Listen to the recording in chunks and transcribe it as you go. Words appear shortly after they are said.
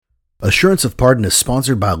Assurance of Pardon is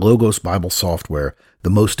sponsored by Logos Bible Software, the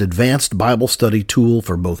most advanced Bible study tool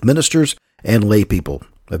for both ministers and lay people.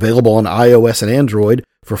 Available on iOS and Android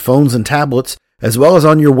for phones and tablets, as well as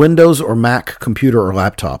on your Windows or Mac computer or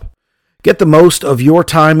laptop. Get the most of your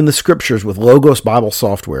time in the Scriptures with Logos Bible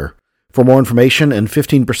Software. For more information and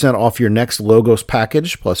 15% off your next Logos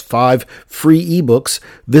package, plus 5 free ebooks,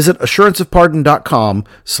 visit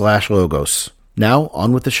assuranceofpardon.com/logos. Now,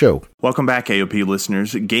 on with the show. Welcome back, AOP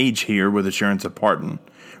listeners. Gage here with Assurance of Pardon.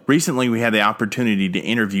 Recently, we had the opportunity to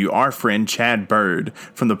interview our friend Chad Bird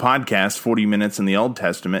from the podcast 40 Minutes in the Old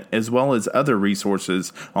Testament, as well as other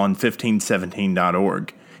resources on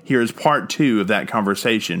 1517.org. Here is part 2 of that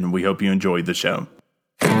conversation. We hope you enjoyed the show.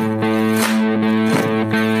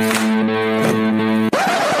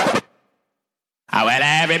 Well,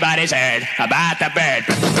 everybody's heard about the bird.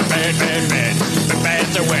 Bird, bird, bird. The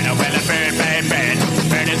bird's a winner. Well, a bird, bird, bird.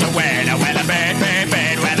 Bird is a winner. Well, a bird, bird,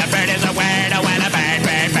 bird. Well, a bird is a winner. Well, a bird,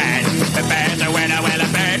 bird, bird. The bird's a winner. Well, a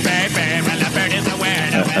bird, bird, bird. Well, a bird is a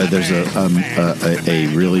winner. There's a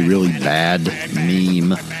really, really bad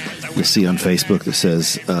meme you'll see on Facebook that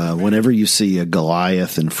says, whenever you see a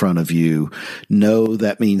Goliath in front of you, know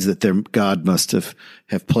that means that God must have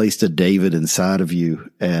placed a David inside of you.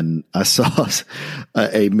 And I saw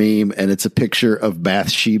a meme, and it's a picture of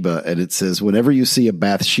Bathsheba, and it says, whenever you see a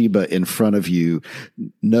Bathsheba in front of you,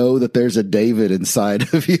 know that there's a David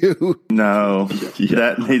inside of you. No,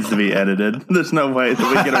 that needs to be edited. There's no way that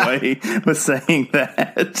we get away with saying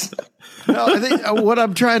that. No, I think what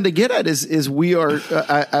I'm trying to get at is we are,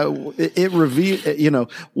 it reveal,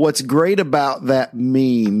 what's great about that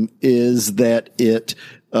meme is that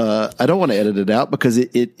I don't want to edit it out because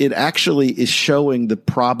it actually is showing the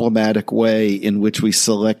problematic way in which we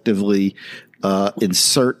selectively,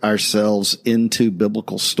 insert ourselves into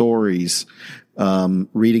biblical stories,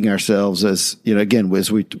 reading ourselves as, again,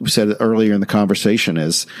 as we said earlier in the conversation,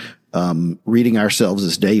 as, reading ourselves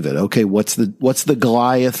as David. Okay, what's the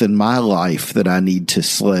Goliath in my life that I need to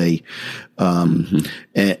slay? And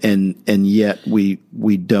yet we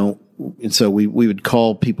don't. And so we would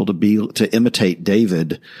call people to imitate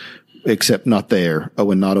David, except not there. Oh,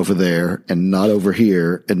 and not over there, and not over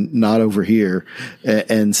here, and not over here.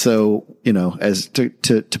 And so, as to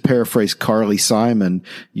paraphrase Carly Simon,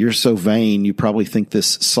 you're so vain, you probably think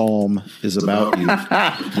this psalm is about you.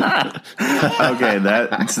 Okay,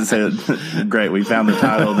 that's great. We found the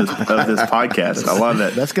title of this podcast. I love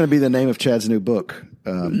it. That's going to be the name of Chad's new book.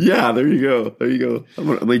 Yeah, there you go. There you go.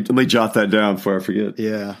 Let me jot that down before I forget.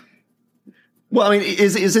 Yeah. Well, I mean,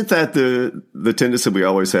 isn't that the tendency we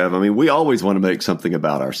always have? I mean, we always want to make something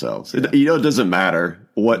about ourselves. Yeah. It doesn't matter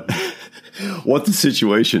what the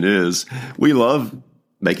situation is. We love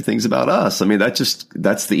making things about us. I mean, that's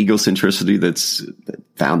the egocentricity that's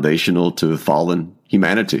foundational to fallen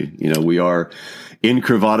humanity. We are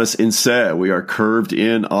incurvatus in se. We are curved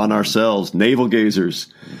in on ourselves, navel gazers.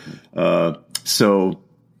 So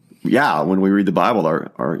yeah, when we read the Bible,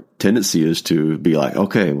 our tendency is to be like,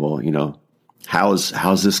 okay, well, how's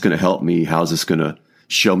this going to help me? How's this going to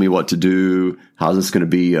show me what to do? How's this going to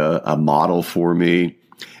be a model for me?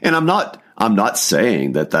 And I'm not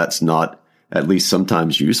saying that that's not at least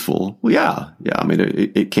sometimes useful. Well, yeah. I mean,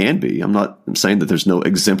 it can be. I'm saying that there's no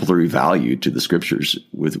exemplary value to the Scriptures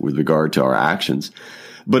with regard to our actions.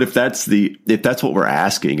 But if that's what we're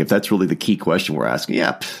asking, if that's really the key question we're asking,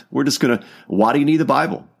 we're just going to, why do you need the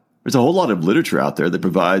Bible? There's a whole lot of literature out there that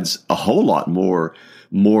provides a whole lot more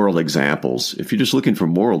moral examples. If you're just looking for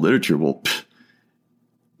moral literature, well,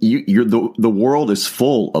 the world is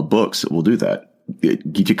full of books that will do that.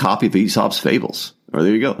 Get you a copy of Aesop's Fables, or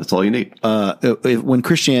there you go. That's all you need. When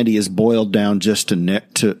Christianity is boiled down just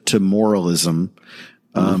to moralism,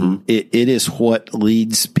 it is what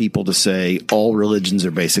leads people to say all religions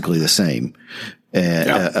are basically the same.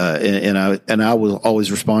 And I will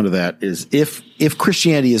always respond to that is if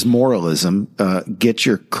Christianity is moralism, get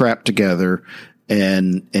your crap together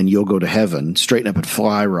and you'll go to heaven, straighten up and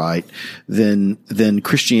fly right, then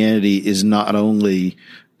Christianity is not only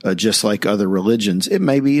just like other religions, it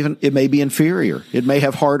may be inferior. It may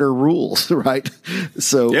have harder rules, right?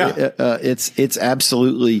 So it's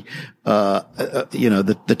absolutely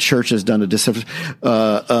the church has done a disservice.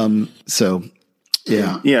 A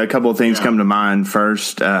couple of things come to mind.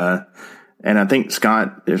 First, And I think,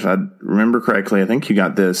 Scott, if I remember correctly, I think you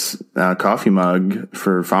got this coffee mug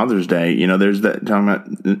for Father's Day. You know, there's that talking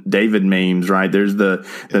about David memes, right? There's the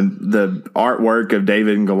artwork of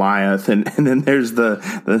David and Goliath, and then there's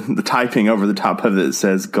the typing over the top of it that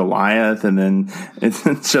says Goliath, and then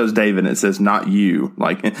it shows David and it says not you.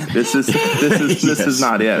 Like this is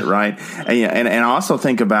not it, right? And I also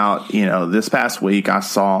think about, you know, this past week I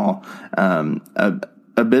saw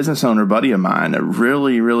a business owner buddy of mine, a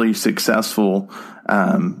really, really successful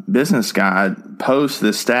business guy, post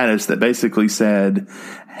this status that basically said,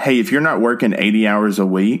 hey, if you're not working 80 hours a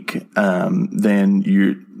week, then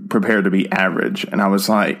you're prepared to be average. And I was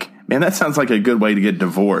like, man, that sounds like a good way to get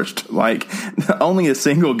divorced. Like, only a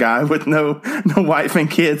single guy with no wife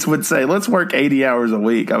and kids would say, let's work 80 hours a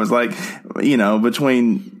week. I was like, you know,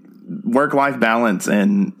 between work-life balance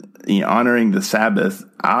and, you know, honoring the Sabbath,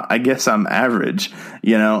 I guess I'm average,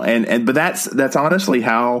 you know, but that's honestly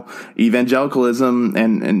how evangelicalism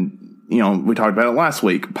and you know, we talked about it last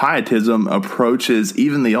week. Pietism approaches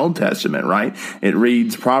even the Old Testament, right? It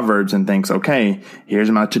reads Proverbs and thinks, okay,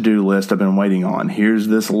 here's my to-do list I've been waiting on. Here's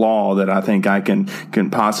this law that I think I can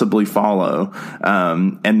possibly follow.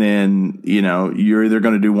 And then, you know, you're either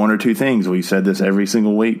going to do one or two things. We said this every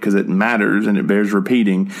single week because it matters and it bears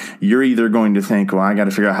repeating. You're either going to think, well, I got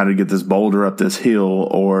to figure out how to get this boulder up this hill,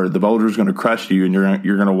 or the boulder is going to crush you and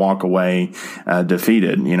you're going to walk away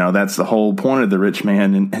defeated. You know, that's the whole point of the rich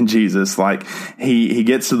man and Jesus. Like he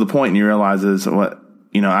gets to the point and he realizes, what,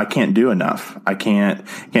 you know, I can't do enough. I can't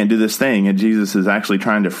do this thing. And Jesus is actually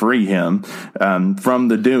trying to free him from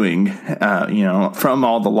the doing, you know, from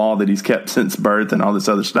all the law that he's kept since birth and all this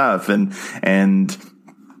other stuff. And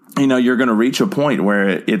you know, you're going to reach a point where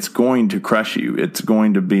it's going to crush you. It's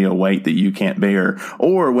going to be a weight that you can't bear.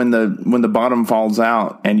 Or when the bottom falls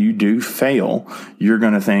out and you do fail, you're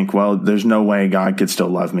going to think, well, there's no way God could still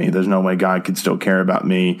love me. There's no way God could still care about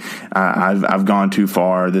me. I've gone too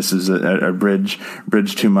far. This is a bridge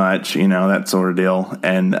too much, you know, that sort of deal.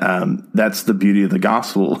 And that's the beauty of the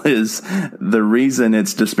gospel, is the reason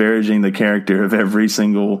it's disparaging the character of every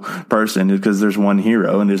single person is because there's one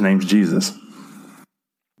hero and his name's Jesus.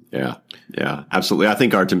 Yeah, absolutely. I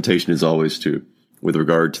think our temptation is always to, with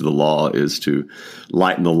regard to the law, is to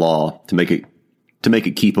lighten the law, to make it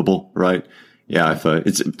keepable, right? Yeah, if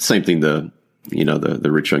it's the same thing the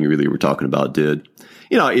rich young ruler we were talking about did.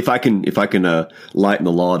 You know, if I can lighten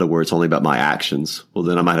the law to where it's only about my actions, well,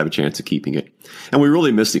 then I might have a chance of keeping it. And we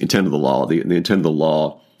really miss the intent of the law. The intent of the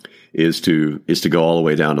law is to go all the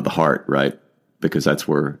way down to the heart, right? Because it's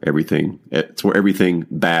where everything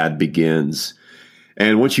bad begins.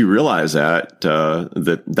 And once you realize that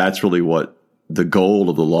that's really what the goal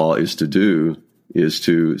of the law is to do, is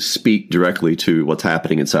to speak directly to what's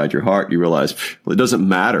happening inside your heart, you realize, well, it doesn't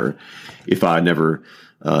matter if I never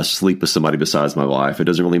sleep with somebody besides my wife. It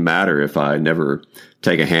doesn't really matter if I never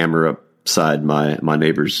take a hammer upside my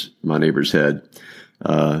neighbor's head.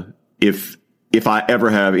 If I ever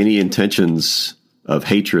have any intentions of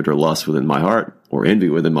hatred or lust within my heart or envy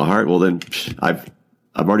within my heart, well, then I've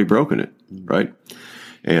already broken it, right?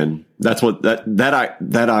 And that's what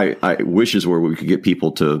I wish is where we could get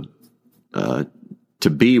people to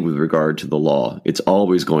be with regard to the law. It's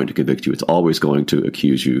always going to convict you. It's always going to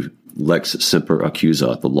accuse you. Lex semper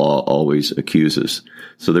accusat. The law always accuses.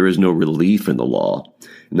 So there is no relief in the law.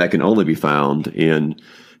 And that can only be found in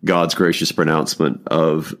God's gracious pronouncement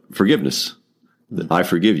of forgiveness. That I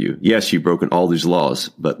forgive you. Yes, you've broken all these laws,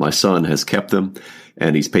 but my son has kept them,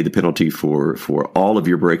 and he's paid the penalty for all of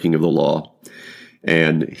your breaking of the law.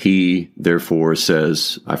 And he, therefore,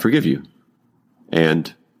 says, I forgive you.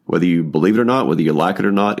 And whether you believe it or not, whether you like it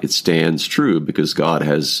or not, it stands true because God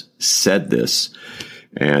has said this.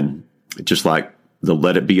 And just like the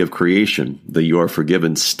let it be of creation, the you are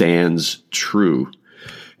forgiven stands true.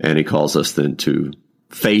 And he calls us then to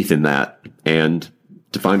faith in that and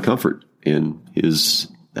to find comfort in his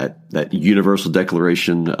that universal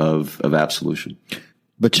declaration of absolution.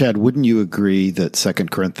 But Chad, wouldn't you agree that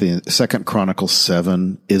 2 Chronicles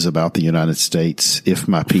 7 is about the United States? If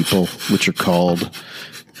my people, which are called,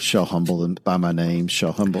 shall humble them by my name,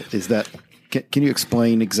 shall humble. Is that? Can you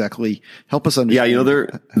explain exactly? Help us understand. Yeah, you know,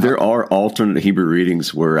 there are alternate Hebrew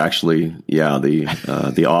readings where actually,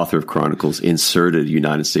 the author of Chronicles inserted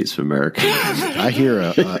United States of America. I hear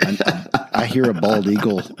a bald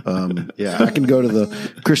eagle. I can go to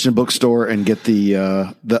the Christian bookstore and get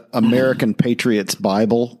the American Patriots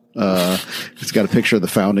Bible. It's got a picture of the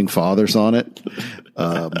founding fathers on it.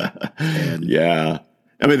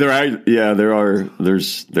 I mean, there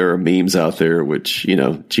are memes out there which, you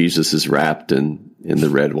know, Jesus is wrapped in the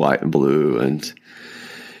red, white, and blue, and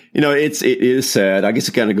it is sad. I guess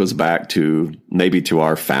it kind of goes back to maybe to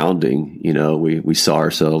our founding. We saw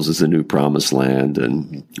ourselves as the new promised land,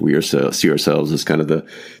 and we see ourselves as kind of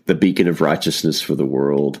the beacon of righteousness for the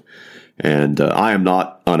world. And I am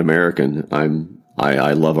not un-American.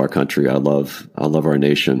 I love our country. I love our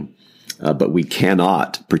nation. But we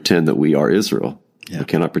cannot pretend that we are Israel. Yeah. We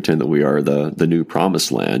cannot pretend that we are the new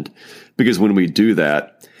promised land, because when we do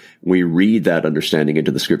that, we read that understanding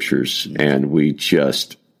into the scriptures, and we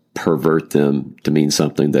just pervert them to mean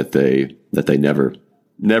something that they never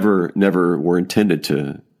were intended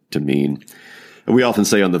to mean. And we often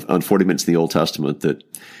say on 40 Minutes in the Old Testament that,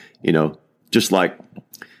 just like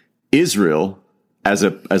Israel as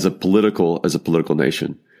a political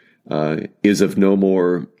nation is of no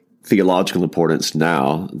more theological importance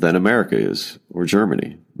now than America is, or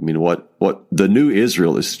Germany. I mean, what the new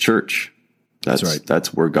Israel is church. That's right.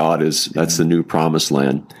 That's where God is. That's the new promised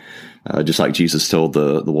land. Just like Jesus told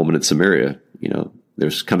the woman at Samaria,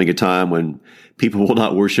 there's coming a time when people will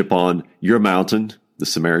not worship on your mountain, the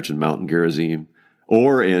Samaritan mountain, Gerizim,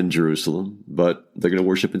 or in Jerusalem, but they're going to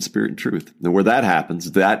worship in spirit and truth. And where that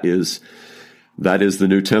happens, that is the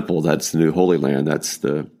new temple. That's the new Holy Land. That's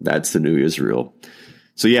the new Israel.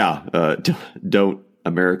 So don't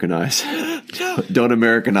Americanize. Don't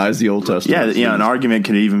Americanize the Old Testament. Yeah, an argument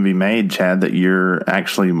could even be made, Chad, that you're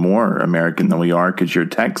actually more American than we are because you're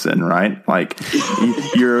Texan, right? Like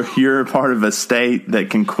you're part of a state that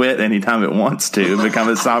can quit anytime it wants to, become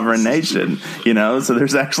a sovereign nation. So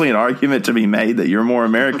there's actually an argument to be made that you're more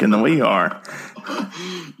American than we are.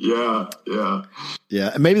 Yeah.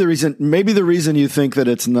 And maybe the reason you think that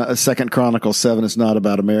it's not 2 Chronicles 7 is not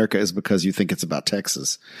about America is because you think it's about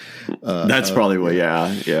Texas. That's probably what.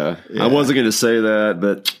 Yeah. I wasn't going to say that,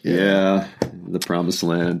 but the promised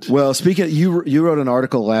land. Well, speaking, you wrote an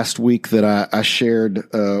article last week that I shared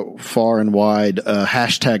far and wide,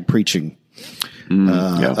 hashtag preaching,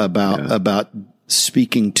 about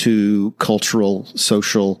speaking to cultural,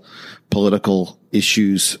 social, political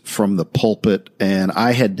issues from the pulpit. And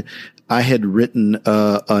I had written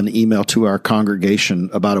an email to our congregation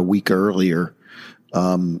about a week earlier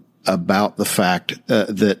about the fact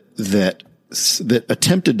that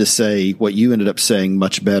attempted to say what you ended up saying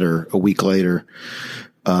much better a week later.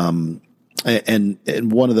 And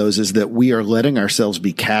one of those is that we are letting ourselves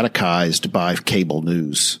be catechized by cable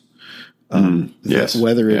news.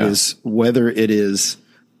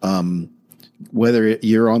 Whether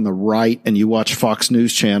you're on the right and you watch Fox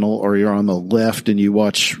News Channel, or you're on the left and you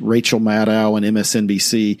watch Rachel Maddow and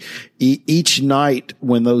MSNBC, each night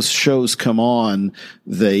when those shows come on,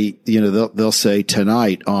 they'll say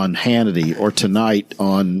tonight on Hannity or tonight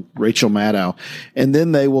on Rachel Maddow. And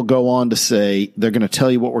then they will go on to say, they're going to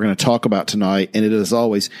tell you what we're going to talk about tonight. And it is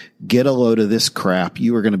always, get a load of this crap.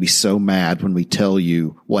 You are going to be so mad when we tell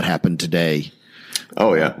you what happened today.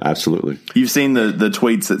 Oh yeah, absolutely. You've seen the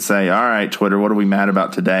tweets that say, all right, Twitter, what are we mad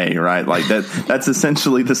about today? Right? Like that's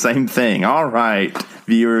essentially the same thing. All right,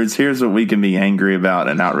 viewers, here's what we can be angry about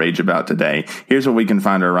and outrage about today. Here's what we can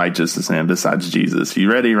find our righteousness in besides Jesus. You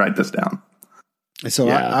ready? Write this down. So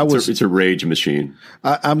it's a rage machine.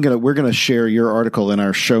 We're going to share your article in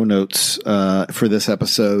our show notes, for this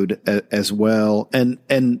episode as well.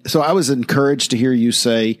 And so I was encouraged to hear you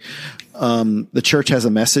say, the church has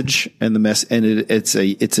a message, and it's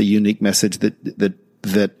a unique message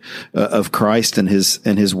that of Christ and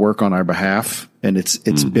his work on our behalf. And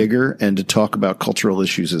it's bigger, and to talk about cultural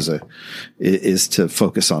issues is to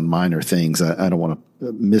focus on minor things. I don't want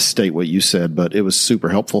to misstate what you said, but it was super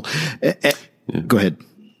helpful. Go ahead.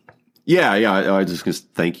 Yeah. I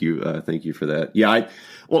just thank you for that. Yeah.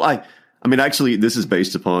 I mean, actually, this is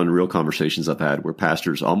based upon real conversations I've had where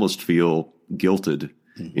pastors almost feel guilted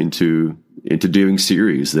into doing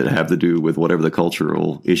series that have to do with whatever the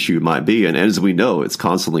cultural issue might be. And as we know, it's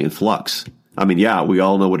constantly in flux. I mean, we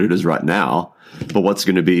all know what it is right now, but what's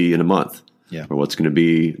going to be in a month, or what's going to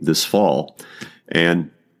be this fall.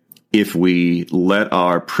 And if we let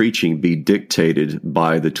our preaching be dictated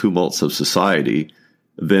by the tumults of society,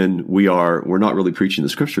 then we're not really preaching the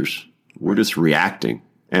scriptures. We're just reacting.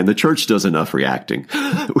 And the church does enough reacting.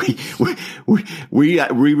 We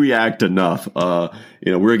react enough.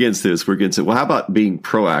 We're against this. We're against it. Well, how about being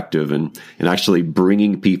proactive and actually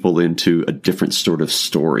bringing people into a different sort of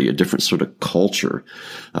story, a different sort of culture,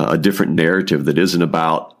 a different narrative that isn't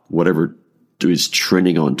about whatever is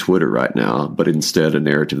trending on Twitter right now, but instead a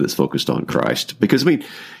narrative that's focused on Christ. Because I mean,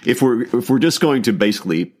 if we're just going to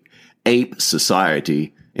basically ape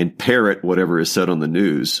society and parrot whatever is said on the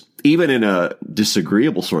news, even in a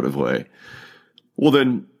disagreeable sort of way, well,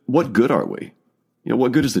 then what good are we?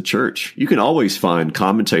 what good is the church? You can always find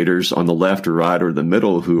commentators on the left or right or the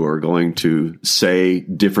middle who are going to say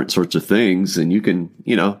different sorts of things, and you can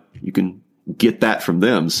get that from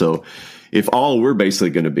them. So if all we're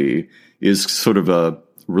basically going to be is sort of a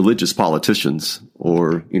religious politicians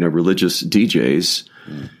or, religious DJs,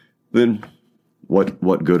 then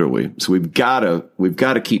what good are we? So we've got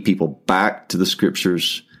to keep people back to the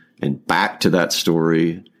scriptures and back to that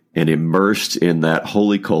story and immersed in that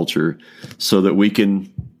holy culture so that we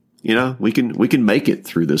can make it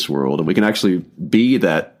through this world, and we can actually be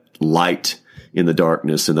that light in the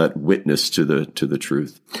darkness and that witness to the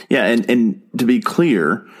truth. Yeah. And to be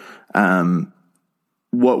clear,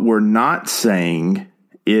 what we're not saying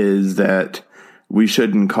is that we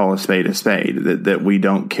shouldn't call a spade, that we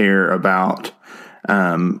don't care about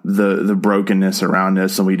the brokenness around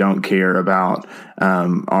us, and we don't care about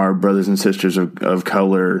our brothers and sisters of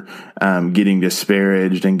color getting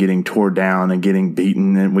disparaged and getting tore down and getting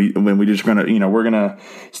beaten. And we just gonna we're gonna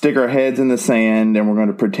stick our heads in the sand and we're going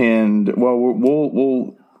to pretend, well,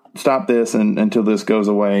 we'll stop this until this goes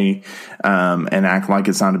away, and act like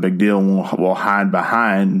it's not a big deal. We'll hide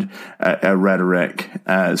behind a rhetoric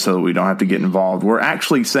so that we don't have to get involved. We're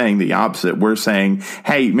actually saying the opposite. We're saying,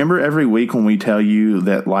 hey, remember every week when we tell you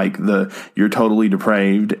that you're totally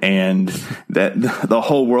depraved and that the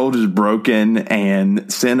whole world is broken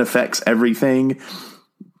and sin affects everything?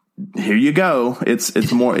 Here you go.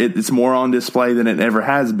 It's more on display than it ever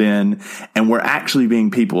has been, and we're actually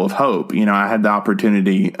being people of hope. I had the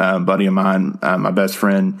opportunity, a buddy of mine, my best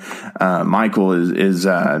friend, Michael is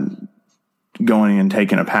going and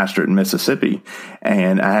taking a pastorate in Mississippi,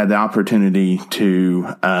 and I had the opportunity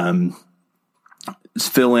to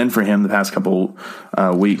fill in for him the past couple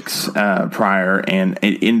weeks prior, and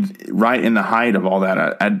right in the height of all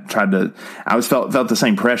that, I felt the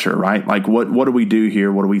same pressure, right? Like, what do we do here?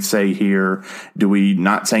 What do we say here? Do we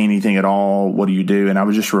not say anything at all? What do you do? And I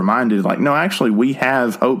was just reminded, no, actually, we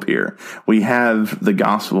have hope here. We have the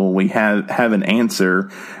gospel. We have an answer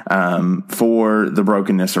for the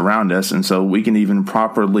brokenness around us, and so we can even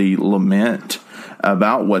properly lament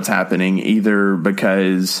about what's happening, either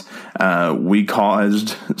because we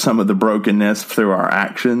caused some of the brokenness through our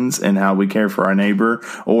actions and how we care for our neighbor,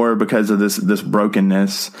 or because of this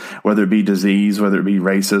brokenness, whether it be disease, whether it be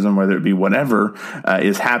racism, whether it be whatever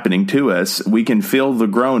is happening to us. We can feel the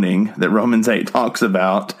groaning that Romans 8 talks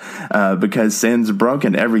about because sin's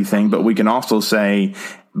broken everything, but we can also say,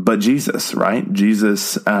 but Jesus, right?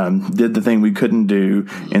 Jesus did the thing we couldn't do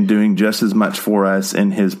in doing just as much for us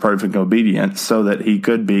in his perfect obedience so that he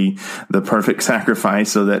could be the perfect sacrifice,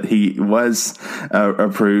 so that he was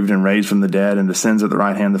approved and raised from the dead and descends at the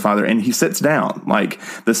right hand of the Father. And he sits down.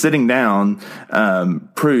 The sitting down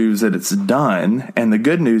proves that it's done. And the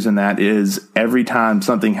good news in that is every time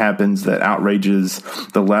something happens that outrages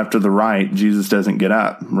the left or the right, Jesus doesn't get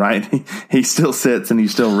up, right? He still sits and he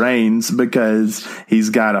still reigns because he's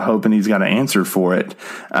got a hope and he's got an answer for it.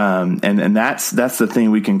 And that's the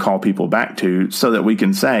thing we can call people back to, so that we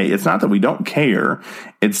can say, it's not that we don't care.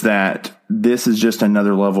 It's that this is just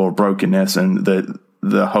another level of brokenness, and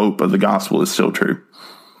the hope of the gospel is still true.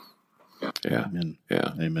 Yeah. Amen.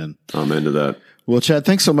 Yeah. Amen. I'm into that. Well, Chad,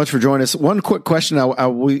 thanks so much for joining us. One quick question.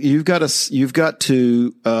 You've got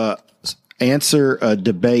to answer a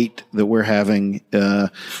debate that we're having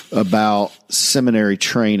about seminary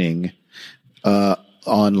training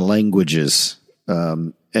on languages.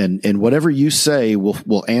 And whatever you say,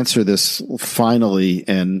 we'll answer this finally,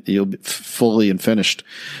 and you'll be fully and finished.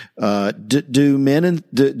 Do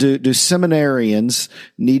seminarians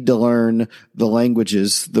need to learn the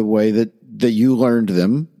languages the way that you learned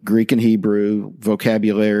them, Greek and Hebrew,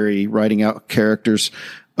 vocabulary, writing out characters,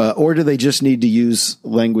 or do they just need to use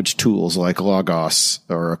language tools like Logos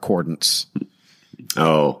or Accordance?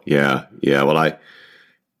 Oh, yeah. Yeah. Well,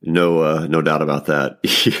 no doubt about that.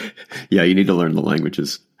 Yeah, you need to learn the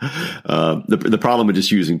languages. The problem with just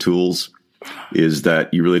using tools is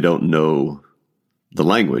that you really don't know the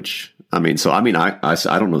language. I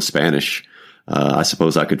don't know Spanish. I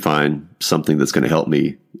suppose I could find something that's going to help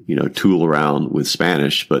me, tool around with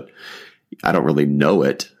Spanish, but I don't really know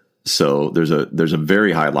it. So there's a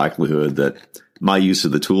very high likelihood that my use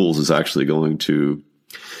of the tools is actually going to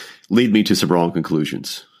lead me to some wrong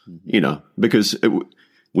conclusions, because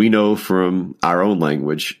we know from our own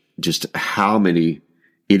language just how many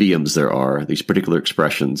idioms there are, these particular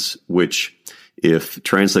expressions, which, if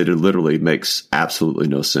translated literally, makes absolutely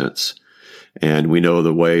no sense. And we know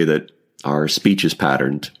the way that our speech is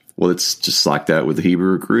patterned. Well, it's just like that with the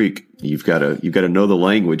Hebrew or Greek. You've got to know the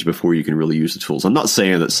language before you can really use the tools. I'm not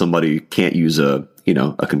saying that somebody can't use a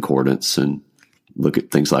concordance and look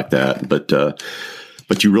at things like that.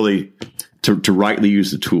 But you really, to rightly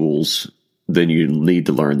use the tools, then you need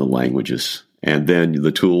to learn the languages. And then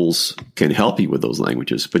the tools can help you with those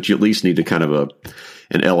languages, but you at least need to kind of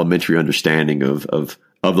an elementary understanding of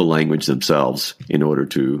the language themselves in order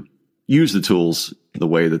to use the tools the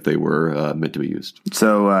way that they were meant to be used.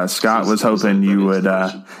 So Scott was hoping you would,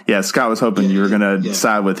 Scott was hoping you were going to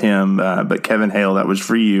side with him, but Kevin Hale, that was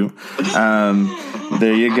for you.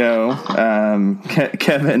 There you go,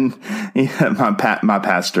 Kevin, my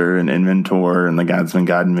pastor and mentor, and the guy's been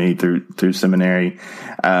guiding me through seminary.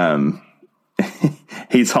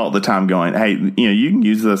 He's all the time going, hey, you can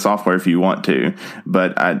use the software if you want to,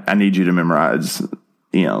 but I need you to memorize,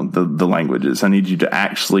 the languages. I need you to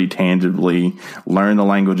actually tangibly learn the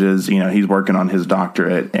languages. He's working on his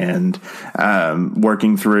doctorate and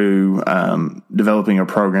working through developing a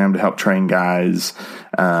program to help train guys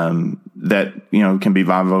that, can be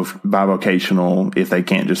bivocational if they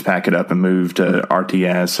can't just pack it up and move to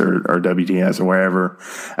RTS or WTS or wherever.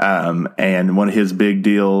 And one of his big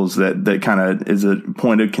deals that kind of is a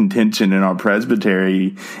point of contention in our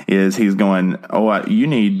presbytery is he's going, you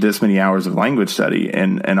need this many hours of language study.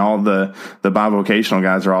 And all the bivocational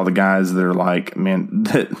guys are all the guys that are like, man,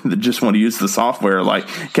 that just want to use the software. Like,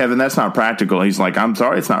 Kevin, that's not practical. He's like, I'm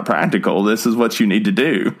sorry, it's not practical. This is what you need to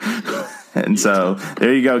do. And so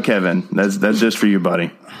there you go, Kevin. That's just for you,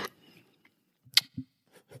 buddy.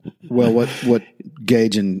 Well, what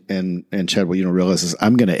Gage and Chad, what you don't realize is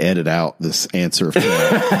I'm going to edit out this answer.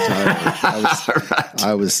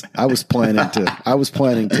 I was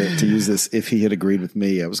planning to use this if he had agreed with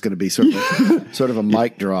me. I was going to be sort of a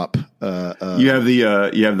mic drop. You have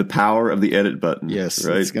the power of the edit button. Yes,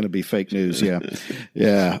 right? It's going to be fake news. Yeah,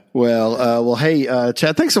 yeah. Well, hey,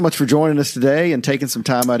 Chad, thanks so much for joining us today and taking some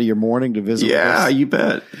time out of your morning to visit. Yeah, with us. You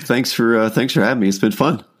bet. Thanks for having me. It's been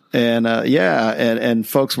fun. And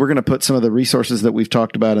folks, we're going to put some of the resources that we've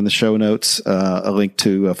talked about in the show notes, a link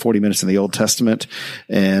to 40 Minutes in the Old Testament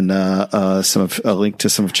and a link to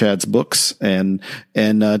some of Chad's books. And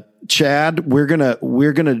Chad, we're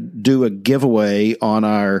going to do a giveaway on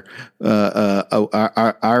our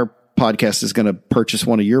podcast is going to purchase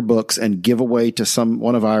one of your books and give away to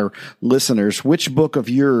one of our listeners. Which book of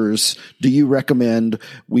yours do you recommend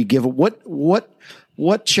we give?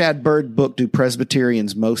 What Chad Bird book do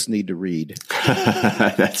Presbyterians most need to read?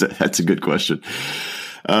 That's a good question.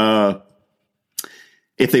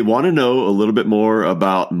 If they want to know a little bit more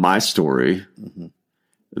about my story,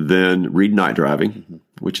 then read Night Driving,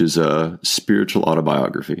 which is a spiritual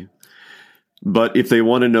autobiography. But if they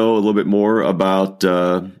want to know a little bit more about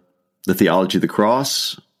the theology of the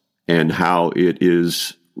cross and how it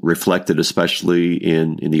is reflected, especially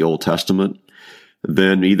in the Old Testament,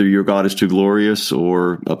 then either Your God is Too Glorious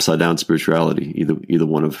or Upside Down Spirituality. Either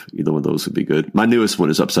one of those would be good. My newest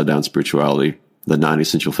one is Upside Down Spirituality, the 9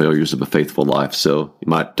 Essential Failures of a Faithful Life. So you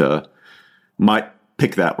might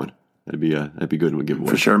pick that one. That'd be a good one to give away.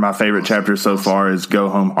 For sure. My favorite chapter so far is Go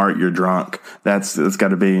Home Heart, You're Drunk. That's got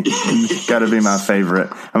to be my favorite.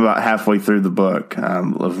 I'm about halfway through the book.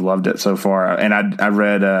 I've loved it so far. And I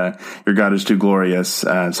read Your God is Too Glorious.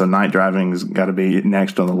 So Night Driving's got to be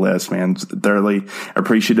next on the list, man. Thoroughly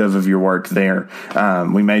appreciative of your work there.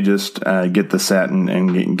 We may just get the set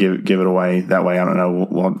and give it away that way. I don't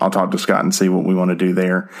know. I'll talk to Scott and see what we want to do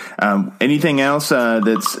there. Anything else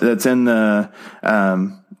that's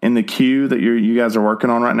in the queue that you guys are working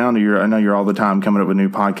on right now? I know you're all the time coming up with new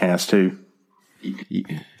podcasts too.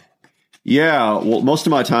 Yeah. Well, most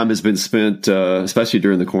of my time has been spent, especially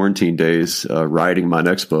during the quarantine days, writing my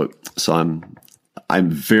next book. So I'm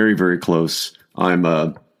very, very close.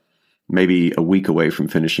 I'm maybe a week away from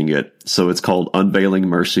finishing it. So it's called Unveiling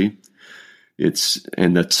Mercy.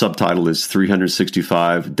 And the subtitle is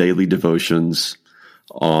 365 Daily Devotions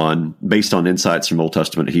based on insights from Old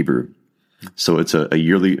Testament Hebrew. So it's a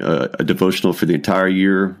yearly a devotional for the entire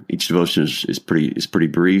year. Each devotion is pretty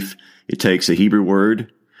brief. It takes a Hebrew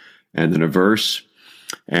word and then a verse,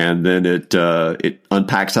 and then it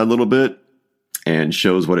unpacks that a little bit and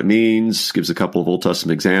shows what it means, gives a couple of Old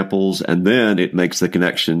Testament examples, and then it makes the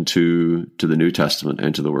connection to the New Testament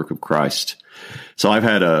and to the work of Christ. So I've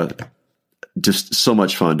had just so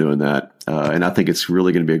much fun doing that, and I think it's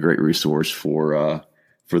really going to be a great resource for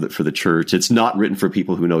the church. It's not written for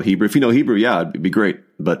people who know Hebrew. If you know Hebrew, yeah, it'd be great.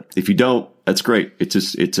 But if you don't, that's great.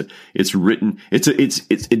 It's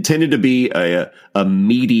intended to be a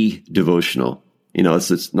meaty devotional.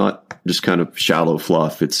 It's not just kind of shallow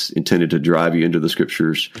fluff. It's intended to drive you into the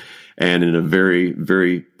scriptures and in a very,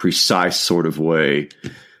 very precise sort of way,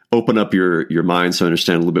 open up your mind to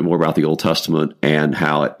understand a little bit more about the Old Testament and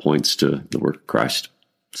how it points to the work of Christ.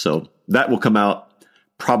 So that will come out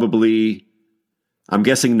probably, I'm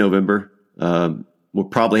guessing November. We'll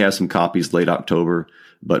probably have some copies late October,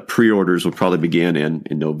 but pre-orders will probably begin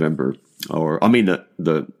in November. Or, I mean,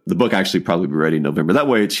 the book actually probably be ready in November. That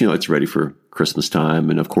way, it's ready for Christmas time,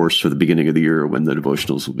 and of course for the beginning of the year when the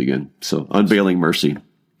devotionals will begin. So, Unveiling Mercy.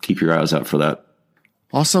 Keep your eyes out for that.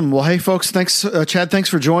 Awesome. Well, hey, folks, thanks, Chad, thanks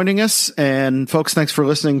for joining us. And folks, thanks for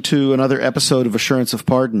listening to another episode of Assurance of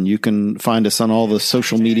Pardon. You can find us on all the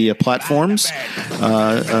social media platforms.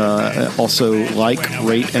 Also, like,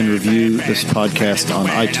 rate, and review this podcast on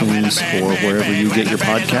iTunes or wherever you get your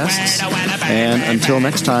podcasts. And until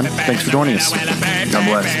next time, thanks for joining us. God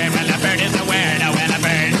bless.